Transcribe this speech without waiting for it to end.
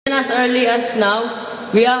As early as now,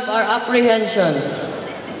 we have our apprehensions.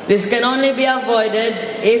 This can only be avoided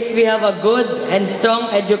if we have a good and strong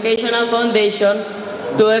educational foundation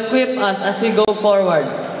to equip us as we go forward.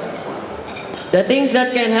 The things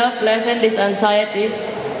that can help lessen these anxieties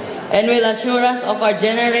and will assure us of our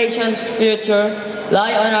generation's future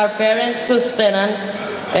lie on our parents' sustenance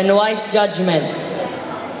and wise judgment.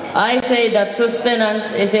 I say that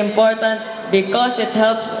sustenance is important because it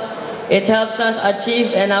helps us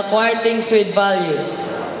achieve and acquire things with values.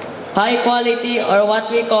 High quality, or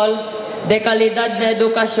what we call dekalidad na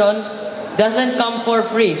edukasyon, doesn't come for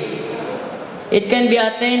free. It can be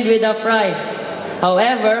attained with a price.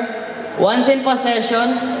 However, once in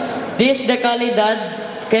possession, this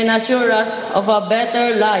dekalidad can assure us of a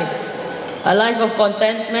better life, a life of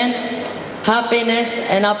contentment, happiness,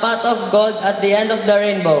 and a pot of gold at the end of the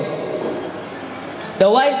rainbow. The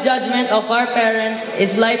wise judgment of our parents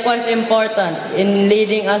is likewise important in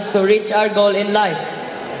leading us to reach our goal in life,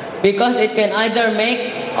 because it can either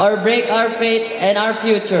make or break our fate and our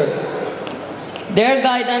future. Their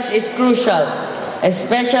guidance is crucial,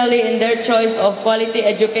 especially in their choice of quality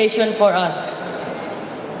education for us.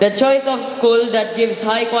 The choice of school that gives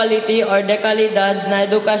high quality or dekalidad na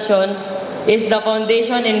edukasyon is the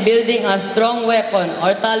foundation in building a strong weapon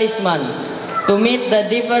or talisman to meet the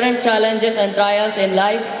different challenges and trials in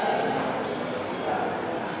life,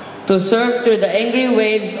 to surf through the angry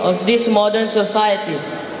waves of this modern society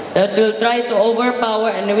that will try to overpower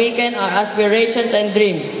and weaken our aspirations and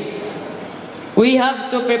dreams. We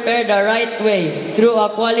have to prepare the right way through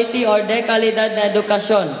a quality or dekalidad na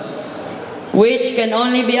edukasyon, which can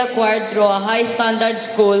only be acquired through a high standard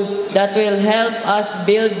school that will help us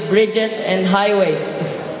build bridges and highways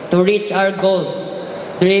to reach our goals,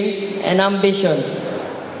 dreams, and ambitions,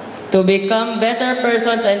 to become better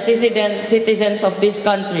persons and citizens of this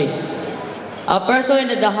country. A person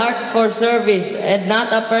with the heart for service and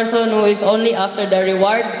not a person who is only after the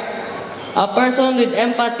reward. A person with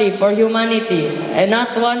empathy for humanity and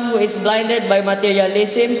not one who is blinded by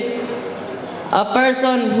materialism. A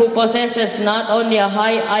person who possesses not only a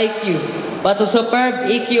high IQ but a superb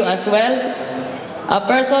EQ as well. A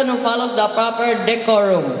person who follows the proper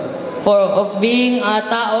decorum of being a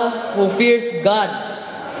tao who fears God,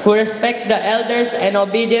 who respects the elders and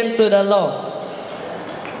obedient to the law.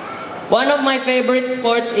 One of my favorite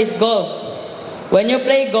sports is golf. When you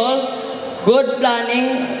play golf, good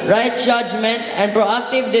planning, right judgment, and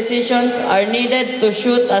proactive decisions are needed to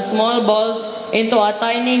shoot a small ball into a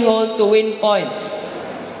tiny hole to win points.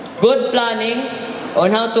 Good planning on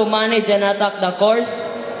how to manage and attack the course.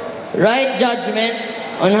 Right judgment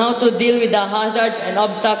on how to deal with the hazards and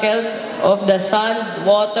obstacles of the sand,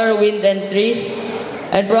 water, wind, and trees.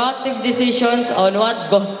 And proactive decisions on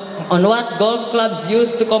what golf clubs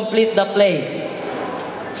use to complete the play.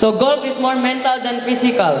 So golf is more mental than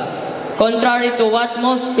physical, contrary to what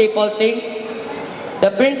most people think.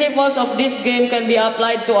 The principles of this game can be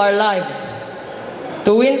applied to our lives.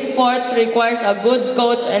 To win sports requires a good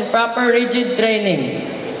coach and proper rigid training.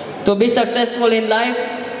 To be successful in life,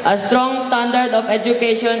 a strong standard of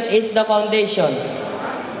education is the foundation.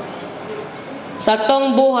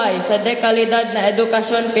 Saktong Buhay sa Dekalidad na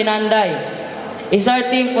Edukasyon Pinanday is our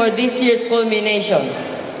theme for this year's culmination.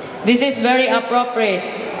 This is very appropriate,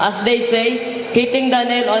 as they say, hitting the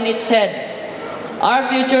nail on its head. Our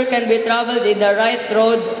future can be traveled in the right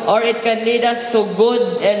road, or it can lead us to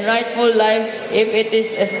good and rightful life if it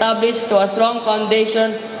is established to a strong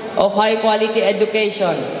foundation of high-quality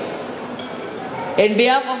education. In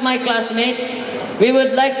behalf of my classmates, we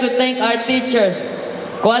would like to thank our teachers,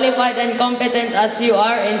 qualified and competent as you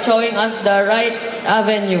are in showing us the right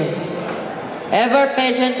avenue. Ever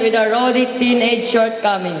patient with our rowdy teenage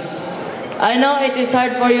shortcomings. I know it is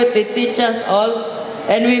hard for you to teach us all,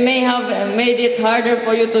 and we may have made it harder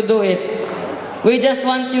for you to do it. We just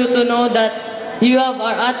want you to know that you have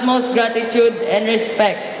our utmost gratitude and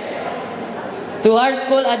respect. To our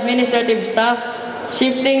school administrative staff,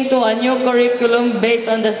 shifting to a new curriculum based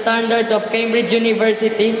on the standards of Cambridge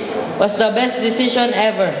University was the best decision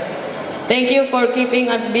ever. Thank you for keeping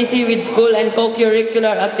us busy with school and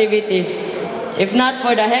co-curricular activities. If not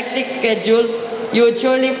for the hectic schedule, you would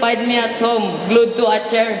surely find me at home, glued to a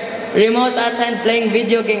chair, remote at hand, playing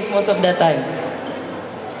video games most of the time.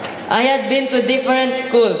 I had been to different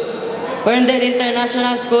schools, Ferndale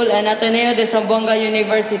International School and Ateneo de Zamboanga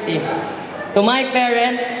University. To my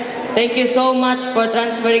parents, thank you so much for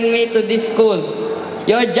transferring me to this school.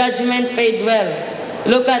 Your judgment paid well.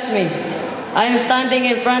 Look at me. I am standing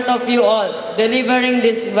in front of you all, delivering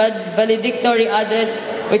this valedictory address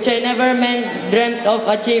which I never dreamt of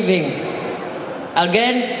achieving.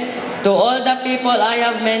 Again, To all the people I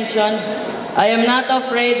have mentioned, I am not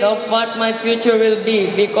afraid of what my future will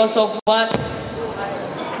be because of what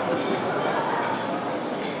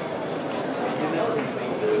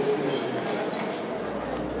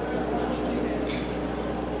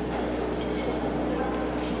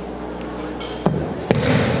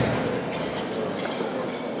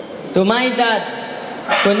to my dad,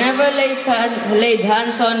 who never laid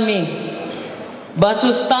hands on me, but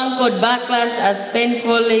whose tongue could backlash as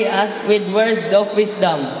painfully as with words of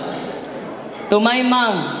wisdom. To my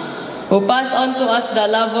mom, who passed on to us the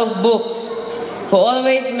love of books, who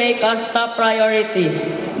always make us top priority,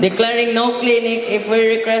 declaring no clinic if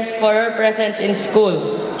we request for her presence in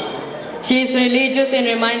school. She is religious in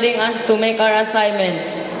reminding us to make our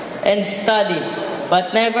assignments and study,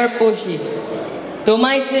 but never pushy. To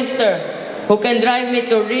my sister, who can drive me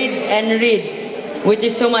to read and read, which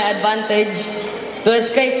is to my advantage, to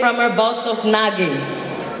escape from her bouts of nagging,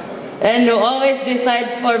 and who always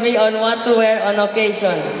decides for me on what to wear on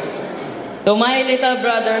occasions. To my little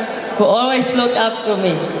brother, who always looked up to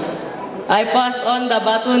me, I pass on the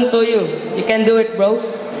baton to you. You can do it, bro.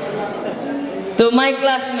 To my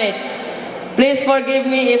classmates, please forgive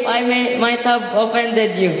me if I might have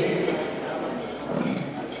offended you,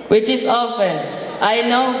 which is often. I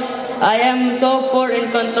know I am so poor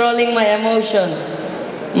in controlling my emotions.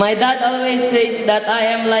 My dad always says that I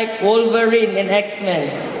am like Wolverine in X-Men,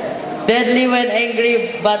 deadly when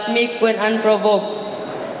angry but meek when unprovoked.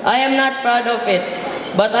 I am not proud of it,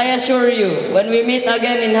 but I assure you, when we meet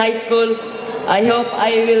again in high school, I hope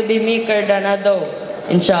I will be meeker than a doe,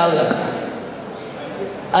 inshallah.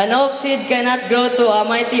 An oak seed cannot grow to a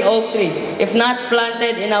mighty oak tree if not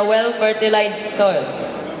planted in a well-fertilized soil.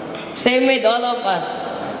 Same with all of us.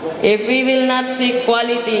 If we will not seek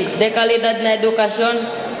quality, de calidad na edukasyon,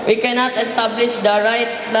 we cannot establish the right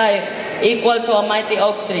life equal to a mighty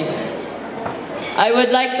oak tree. I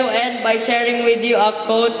would like to end by sharing with you a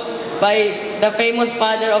quote by the famous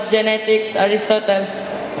father of genetics, Aristotle.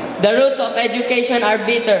 The roots of education are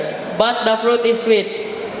bitter, but the fruit is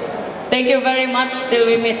sweet. Thank you very much till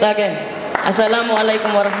we meet again.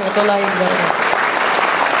 Assalamualaikum warahmatullahi wabarakatuh.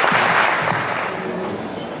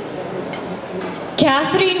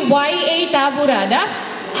 Catherine Y.A. Taburada,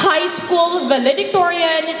 High School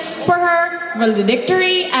valedictorian, for her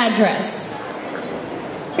valedictory address.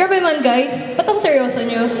 Grabe man guys, ba't ang seryoso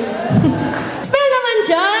nyo? Spell naman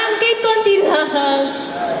dyan, kahit konti lang.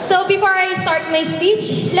 So before I start my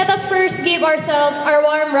speech, let us first give ourselves our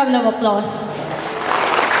warm round of applause.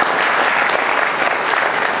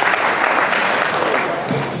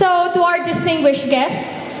 So to our distinguished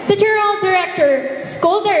guests, the General Director,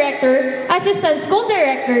 School Director, Assistant School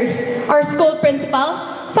Directors, our school principal,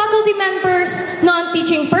 faculty members,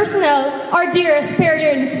 non-teaching personnel, our dearest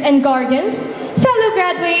parents and guardians, fellow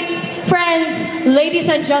graduates, friends, ladies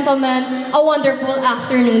and gentlemen, a wonderful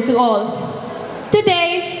afternoon to all.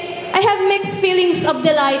 Today, I have mixed feelings of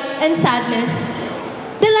delight and sadness.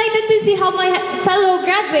 Delighted to see how my fellow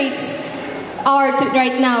graduates are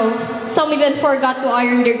right now. Some even forgot to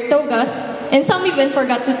iron their togas, and some even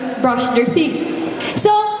forgot to brush their teeth.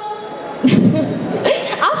 So,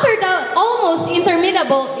 after the almost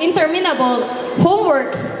interminable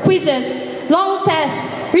homeworks, quizzes, long tests,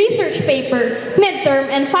 research paper, midterm,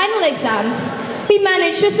 and final exams, we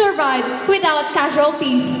managed to survive without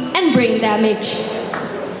casualties and brain damage.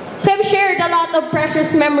 We have shared a lot of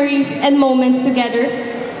precious memories and moments together,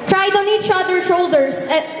 cried on each other's shoulders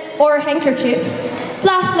or handkerchiefs,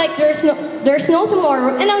 laughed like there's no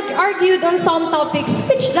tomorrow, and argued on some topics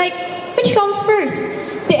which comes first,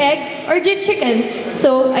 the egg or the chicken.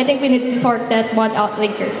 So I think we need to sort that one out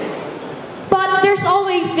later. But there's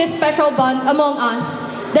always this special bond among us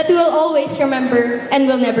that we will always remember and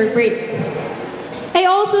will never break. I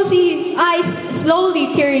also see eyes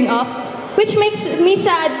slowly tearing up, which makes me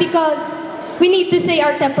sad because we need to say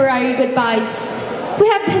our temporary goodbyes. We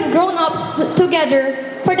have grown up together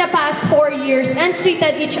for the past 4 years and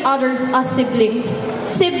treated each other as siblings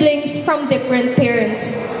from different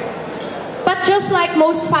parents. But just like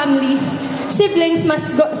most families, siblings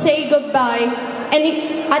must say goodbye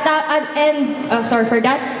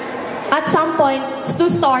at some point to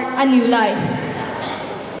start a new life.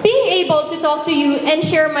 Being able to talk to you and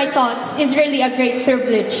share my thoughts is really a great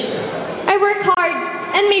privilege. I work hard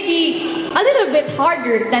and maybe a little bit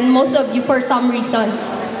harder than most of you for some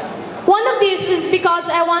reasons. One of these is because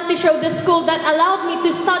I want to show the school that allowed me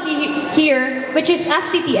to study here, which is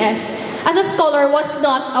FTTS, as a scholar was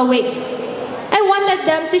not a waste. I wanted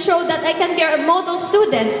them to show that I can be a model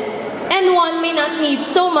student, and one may not need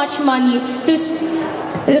so much money to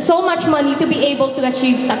be able to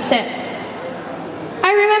achieve success. I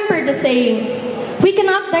I remember the saying, we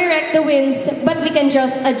cannot direct the winds, but we can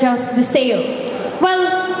just adjust the sail. Well,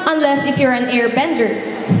 unless if you're an airbender.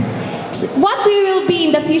 What we will be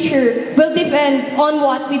in the future will depend on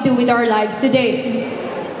what we do with our lives today.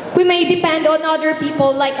 We may depend on other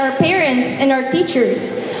people like our parents and our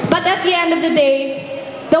teachers, but at the end of the day,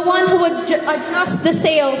 the one who would adjust the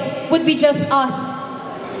sails would be just us.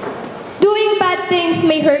 Doing bad things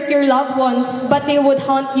may hurt your loved ones, but they would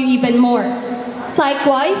haunt you even more.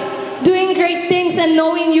 Likewise, doing great things and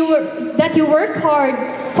knowing that you work hard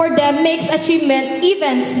for them makes achievement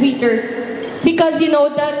even sweeter, because you know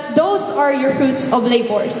that those are your fruits of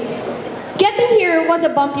labor. Getting here was a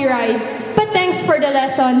bumpy ride, but thanks for the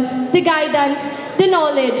lessons, the guidance, the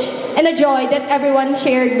knowledge, and the joy that everyone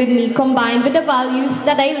shared with me, combined with the values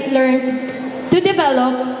that I learned to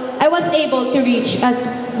develop, I was able to reach as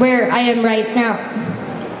where I am right now.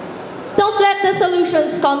 Don't let the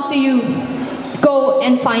solutions come to you. Go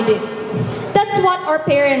and find it. That's what our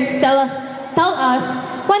parents tell us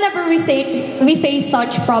whenever we face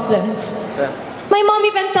such problems. My mom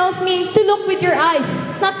even tells me to look with your eyes,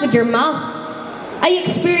 not with your mouth. I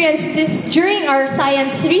experienced this during our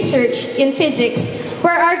science research in physics,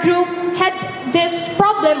 where our group had this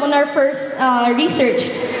problem on our first research.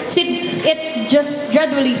 Since it just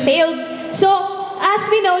gradually failed. So, as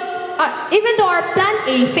we know, even though our plan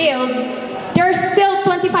A failed, there are still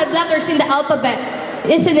 25 letters in the alphabet,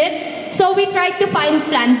 isn't it? So we tried to find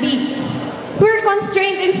plan B. We're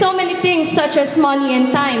constrained in so many things such as money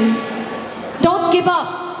and time. Don't give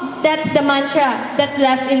up. That's the mantra that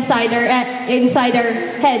left inside our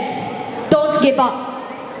heads. Don't give up.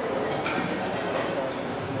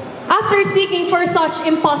 After seeking for such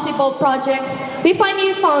impossible projects, we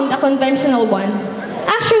finally found a conventional one.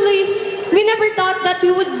 Actually, we never thought that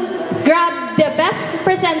we would grab the best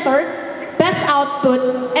presenter, best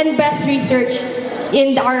output, and best research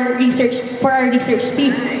for our research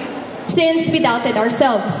team, since we doubted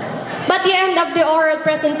ourselves. But at the end of the oral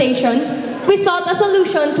presentation, we sought a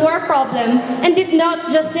solution to our problem and did not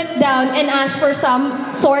just sit down and ask for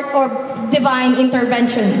some sort of divine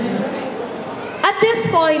intervention. At this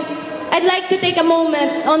point, I'd like to take a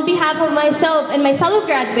moment on behalf of myself and my fellow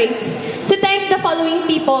graduates to thank the following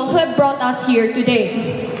people who have brought us here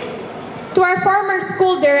today. To our former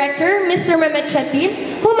school director, Mr. Mehmet Chatin,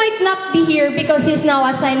 who might not be here because he's now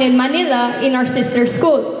assigned in Manila in our sister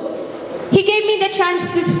school. He gave me the chance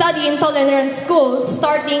to study in Tolerance School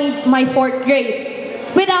starting my 4th grade.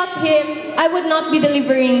 Without him, I would not be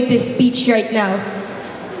delivering this speech right now.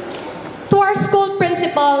 To our school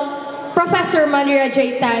principal, Professor Maria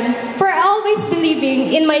J. Tan, for always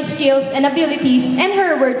believing in my skills and abilities and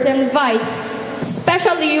her words and advice,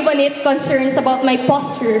 especially when it concerns about my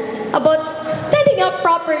posture, about standing up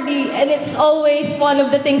properly, and it's always one of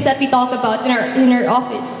the things that we talk about in our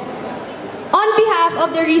office. On behalf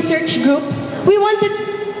of the research groups, we want to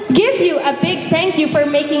give you a big thank you for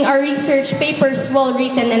making our research papers well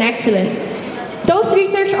written and excellent. Those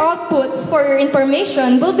research outputs for your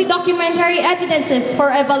information will be documentary evidences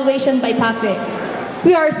for evaluation by PAPE.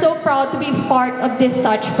 We are so proud to be part of this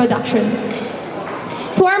such production.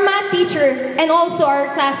 To our math teacher and also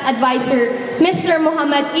our class advisor, Mr.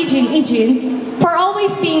 Muhammad Ijin, for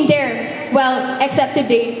always being there, well, except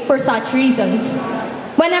today, for such reasons.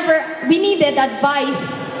 Whenever we needed advice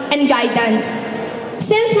and guidance.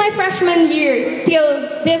 Since my freshman year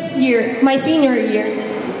till this year, my senior year,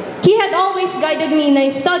 he had always guided me in my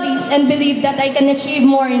studies and believed that I can achieve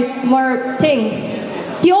more things.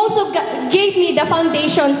 He also gave me the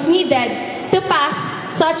foundations needed to pass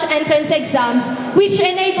such entrance exams, which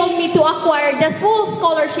enabled me to acquire the full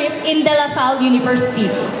scholarship in De La Salle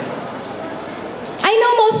University. I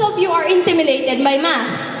know most of you are intimidated by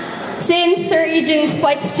math, since Sir Ijin is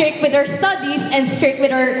quite strict with our studies and strict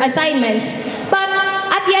with our assignments. But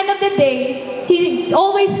at the end of the day, he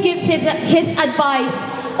always gives his advice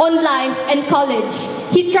on life and college.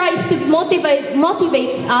 He tries to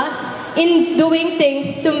motivates us in doing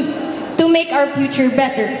things to make our future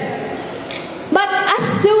better. But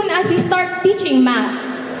as soon as he starts teaching math,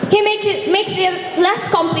 he makes it less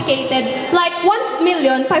complicated, like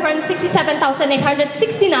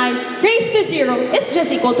 1,567,869 raised to 0 is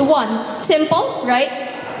just equal to 1. Simple, right?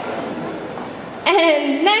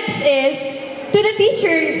 And next is, to the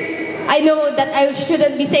teacher, I know that I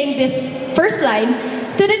shouldn't be saying this first line,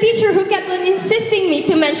 to the teacher who kept on insisting me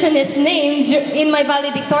to mention his name in my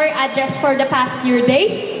valedictorian address for the past few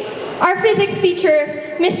days, our physics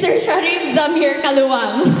teacher, Mr. Sharif Zamir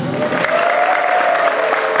Kaluwang.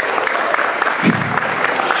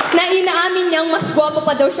 Na inaamin niyang mas gwapo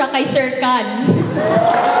pa daw siya kay Sir Kan.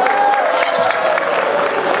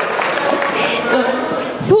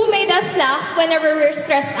 whenever we're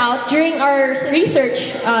stressed out during our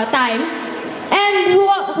research time, and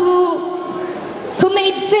who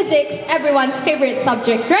made physics everyone's favorite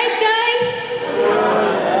subject, right, guys?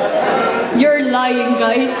 You're lying,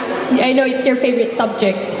 guys. I know it's your favorite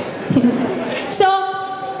subject. So,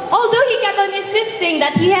 although he kept on insisting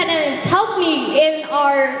that he didn't help me in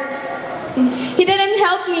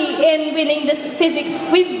winning this physics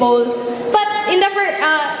quiz bowl, but in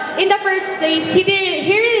the first place, he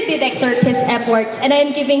really did exert his efforts, and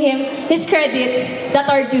I'm giving him his credits that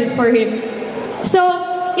are due for him. So,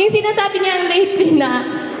 yung sinasabi niya lately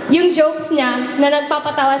na yung jokes niya na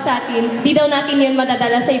nagpapatawa sa atin, di daw natin yun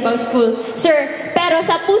madadala sa ibang school. Sir, pero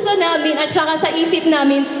sa puso namin at saka sa isip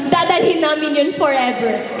namin, dadalhin namin yun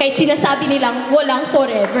forever. Kahit sinasabi nilang walang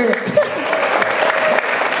forever.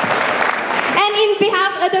 And in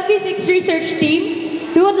behalf of the physics research team,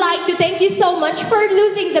 we would like to thank you so much for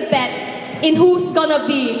losing the bet in who's gonna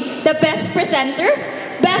be the best presenter,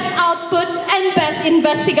 best output, and best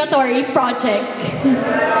investigatory project.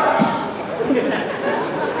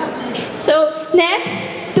 So,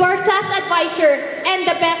 next, to our class advisor and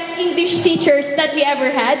the best English teachers that we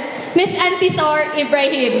ever had, Miss Antisar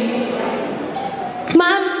Ibrahim.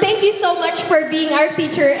 Ma'am, thank you so much for being our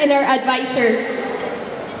teacher and our advisor.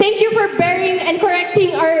 Thank you for bearing and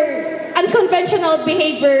correcting our unconventional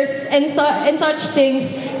behaviors and such things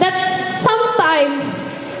that sometimes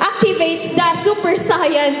activates the super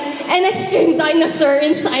saiyan and extreme dinosaur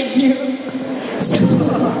inside you.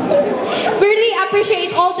 We really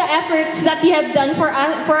appreciate all the efforts that you have done for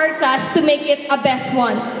our class to make it a best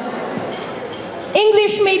one.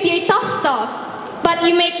 English may be a tough stuff, but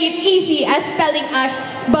you make it easy as spelling Ash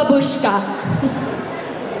babushka.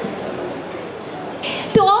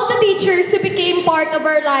 To all the teachers who became part of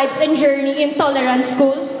our lives and journey in Tolerance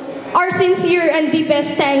School, our sincere and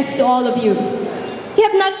deepest thanks to all of you. You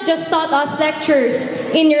have not just taught us lectures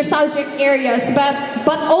in your subject areas,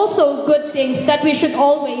 but also good things that we should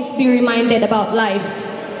always be reminded about life.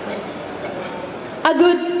 A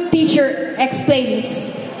good teacher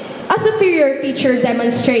explains, a superior teacher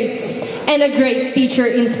demonstrates, and a great teacher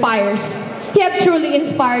inspires. You have truly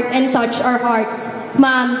inspired and touched our hearts.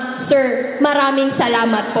 Ma'am, sir, maraming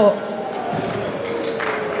salamat po.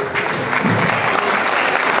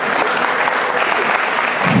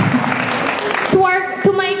 To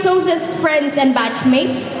my closest friends and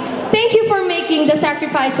batchmates, thank you for making the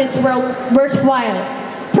sacrifices worthwhile,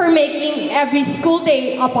 for making every school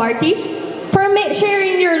day a party, for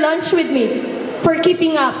sharing your lunch with me, for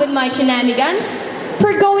keeping up with my shenanigans,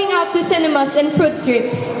 for going out to cinemas and fruit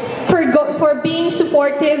trips, for being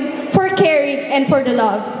supportive, for caring, and for the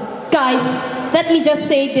love. Guys, let me just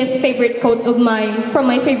say this favorite quote of mine from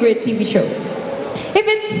my favorite TV show. If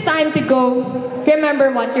it's time to go, remember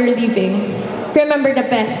what you're leaving. Remember the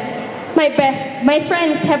best. My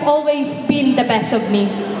friends have always been the best of me.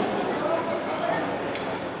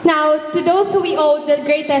 Now, to those who we owe the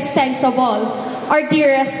greatest thanks of all, our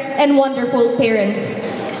dearest and wonderful parents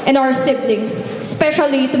and our siblings,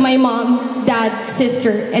 especially to my mom, dad,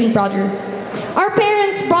 sister, and brother. Our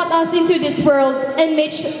parents brought us into this world and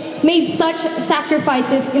made such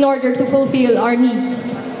sacrifices in order to fulfill our needs.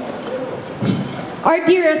 Our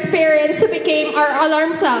dearest parents who became our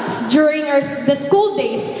alarm clocks during the school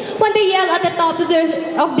days when they yell at the top of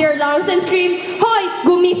their lungs and scream, "Hoy,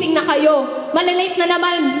 gumising na kayo! Malilate na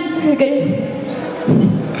naman!"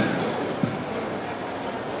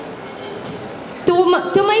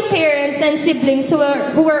 To my parents and siblings who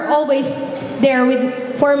were always there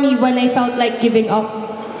for me when I felt like giving up.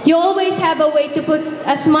 You always have a way to put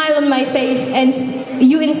a smile on my face, and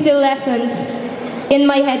you instill lessons in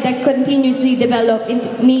my head that continuously develop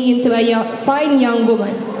me into a fine young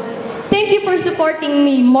woman. Thank you for supporting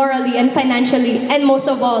me morally and financially, and most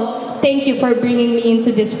of all, thank you for bringing me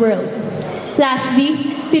into this world.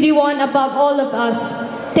 Lastly, to the one above all of us,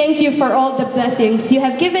 thank you for all the blessings you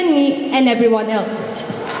have given me and everyone else.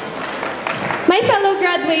 My fellow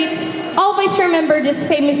graduates, always remember this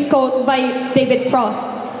famous quote by David Frost.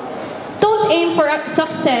 Don't aim for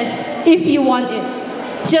success if you want it.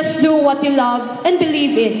 Just do what you love and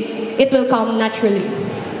believe in. It will come naturally.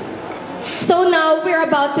 So now we're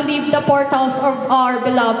about to leave the portals of our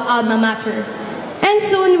beloved alma mater. And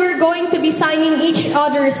soon we're going to be signing each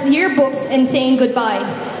other's yearbooks and saying goodbye.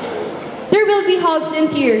 There will be hugs and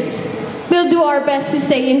tears. We'll do our best to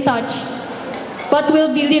stay in touch, but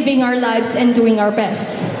we'll be living our lives and doing our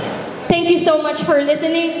best. Thank you so much for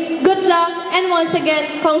listening. Good luck, and once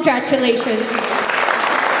again, congratulations.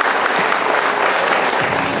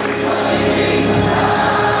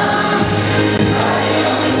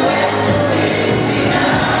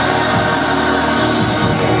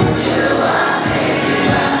 Still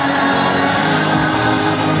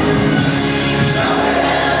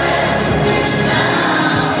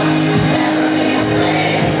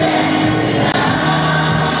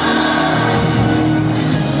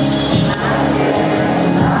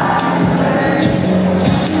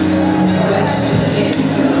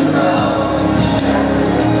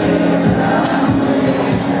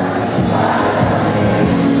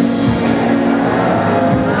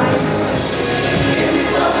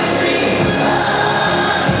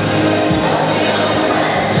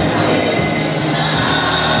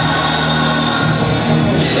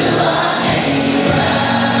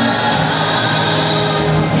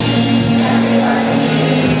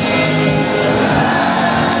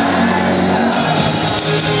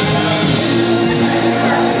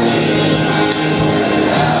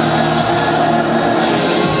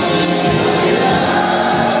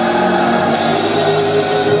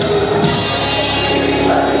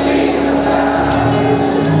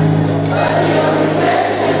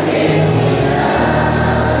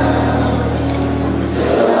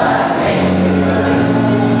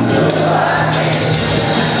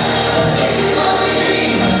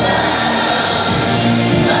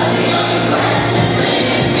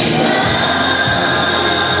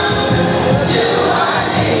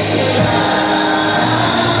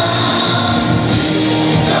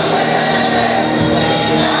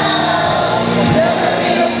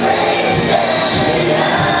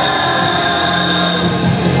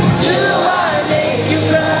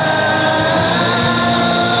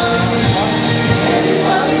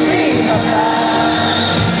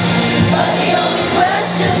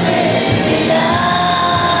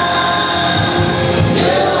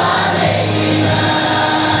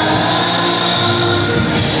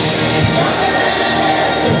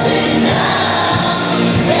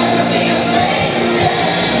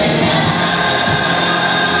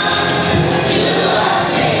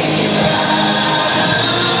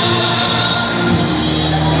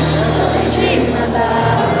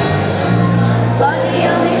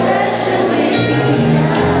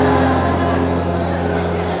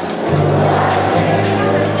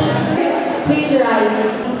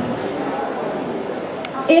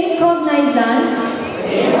in cognizance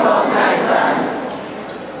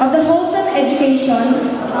of the wholesome education,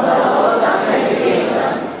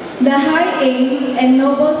 the high aims and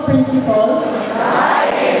noble principles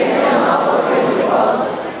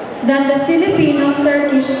that the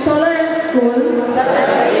Filipino-Turkish Tolerance School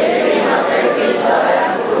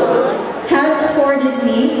has afforded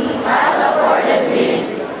me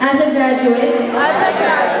as a graduate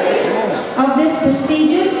of this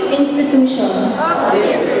prestigious institution.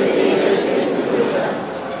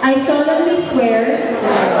 I solemnly swear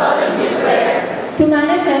to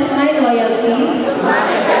manifest my loyalty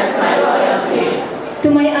to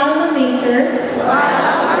my alma mater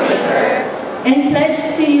and pledge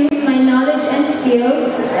to use my knowledge and skills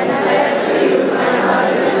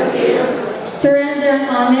to render an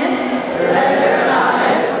honest,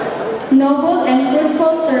 noble and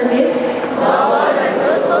fruitful service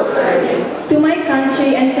to my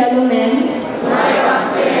country and fellow men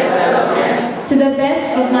to the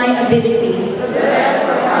best of my ability.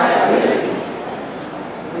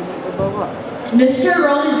 Mr.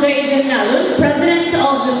 Rolly J. Janalun, President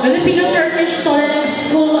of the Filipino-Turkish Tolerance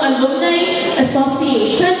School Alumni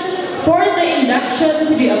Association, for the induction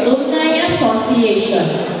to the Alumni Association.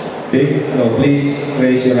 Okay, so please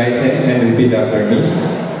raise your right hand and repeat after me.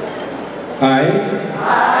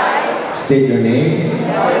 I state your name.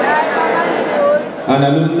 An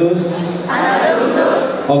alumnus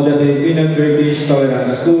of the Filipino-Turkish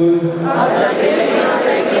Tolerance School,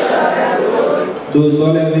 do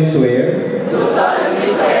solemnly swear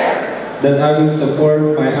that I will support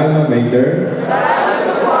my alma mater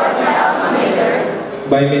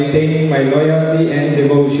by maintaining my loyalty and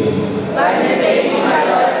devotion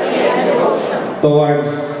towards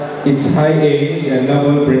its high aims and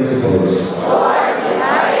noble principles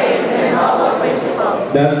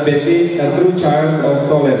that befit a true child of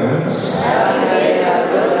tolerance,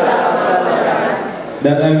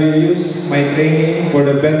 that I will use my training for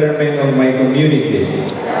the betterment of my community,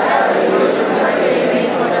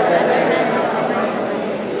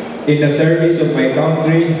 in the service of my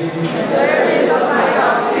country,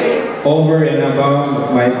 over and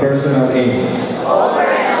above my personal aims,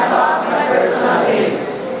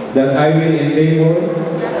 that I will endeavor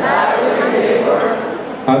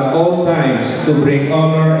at all times to bring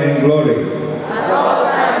honor and glory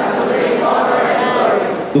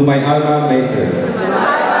to my alma mater,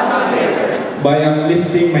 by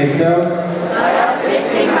uplifting myself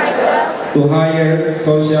to higher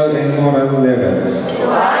social and moral levels,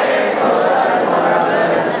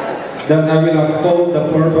 that I will uphold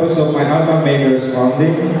the purpose of my alma mater's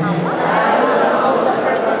founding,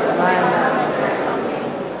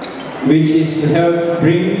 which is to help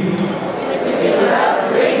bring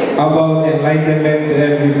about enlightenment to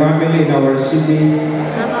every family in our city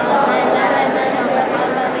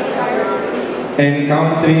and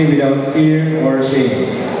country without fear or shame.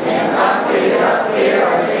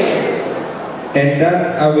 And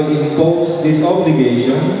that I will impose this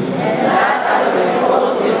obligation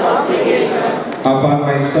upon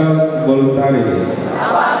myself voluntarily,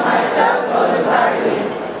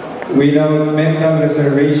 without mental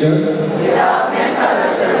reservation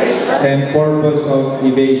and purpose of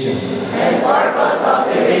evasion.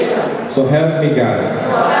 So help me God.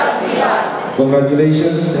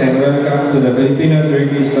 Congratulations and welcome to the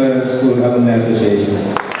Filipino-Turkish Tolerance School Alumni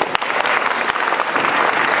Association.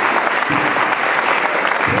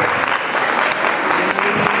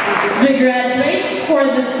 The graduates for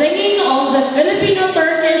the singing of the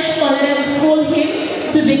Filipino-Turkish Tolerance School hymn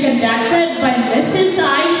to be conducted by Mrs.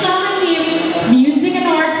 Aisha Hakim, Music and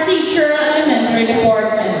Arts Teacher, Elementary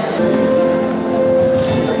Department.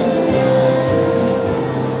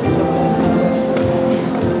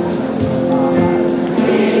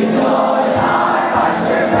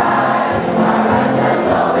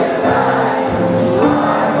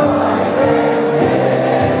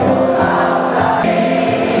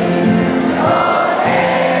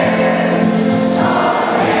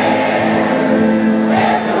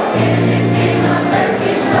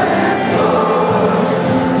 Turkish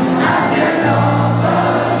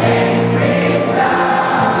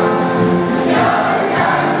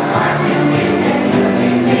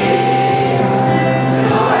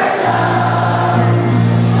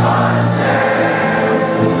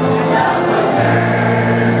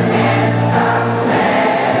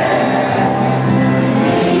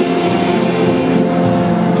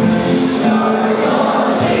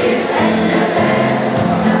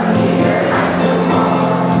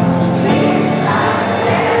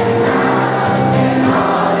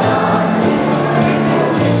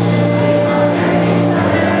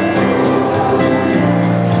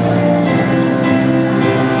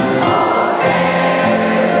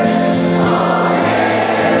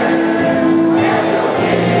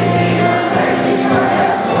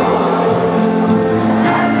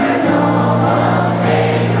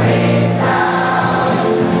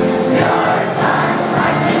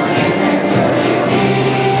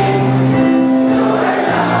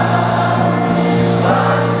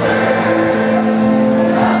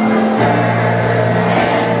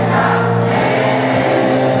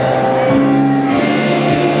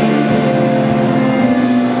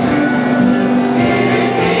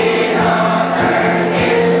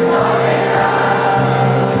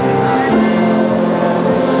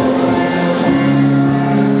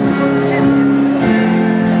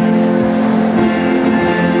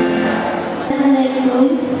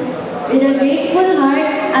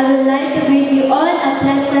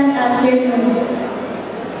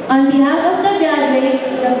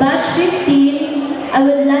batch 15, I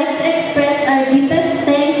would like to express our deepest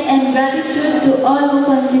thanks and gratitude to all who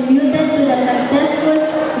contributed to the successful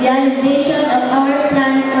realization of our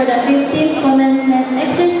plans for the 15th commencement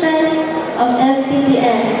exercise of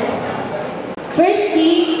FTTS.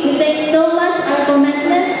 Firstly, we thank so much our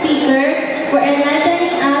commencement speaker for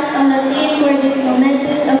enlightening us on the theme for this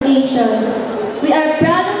momentous occasion. We are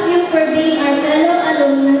proud of you for being our fellow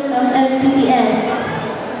alumnus of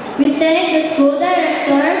FTTS. We thank the school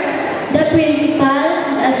director, the principal,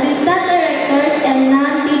 the assistant directors, and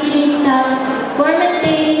non-teaching staff for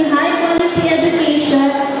maintaining high-quality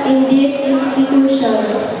education in this institution.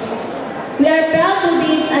 We are proud to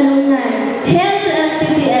be its alumni. Hail to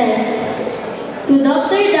FTTS! To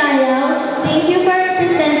Dr. Dayaw, thank you for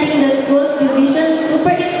representing the school's division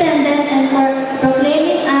superintendent and for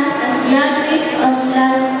proclaiming us as graduates of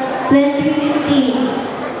class 2015.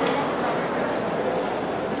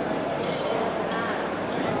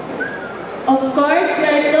 Of course, we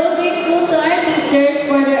are so grateful to our teachers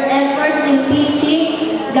for their efforts in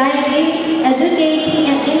teaching, guiding, educating,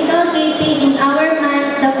 and inculcating in our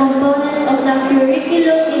minds the components of the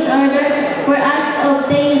curriculum in order for us to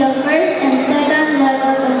obtain the first and second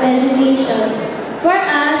levels of education. For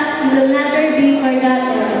us, we will never be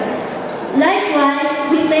forgotten.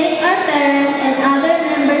 Likewise, we thank our parents and other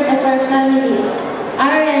members of our families,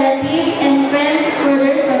 our relatives and friends for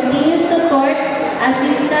their continued support,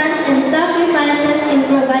 assistance, and sacrifices in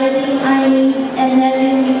providing our needs and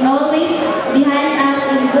having been always behind us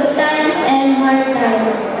in good times and hard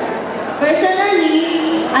times.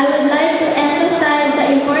 Personally, I would like to emphasize the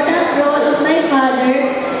important role of my father,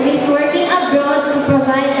 who is working abroad to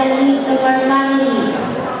provide the needs of our family.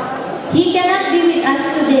 He cannot be with us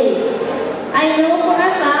today. I know for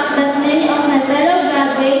a fact that many of my fellow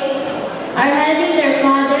graduates are having their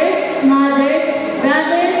fathers, mothers,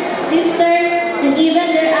 brothers, sisters, and even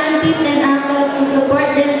their aunties and uncles to support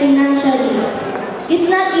them financially. It's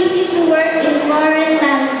not easy to work in foreign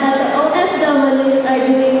lands, but the OFWs are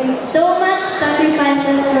doing so much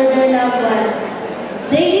sacrifices for their loved ones.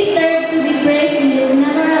 They deserve to be praised in this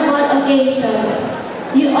memorable occasion.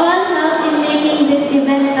 You all helped in making this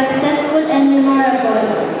event successful and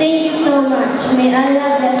memorable. Thank you so much. May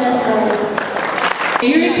Allah bless us all.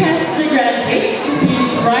 We request the graduates to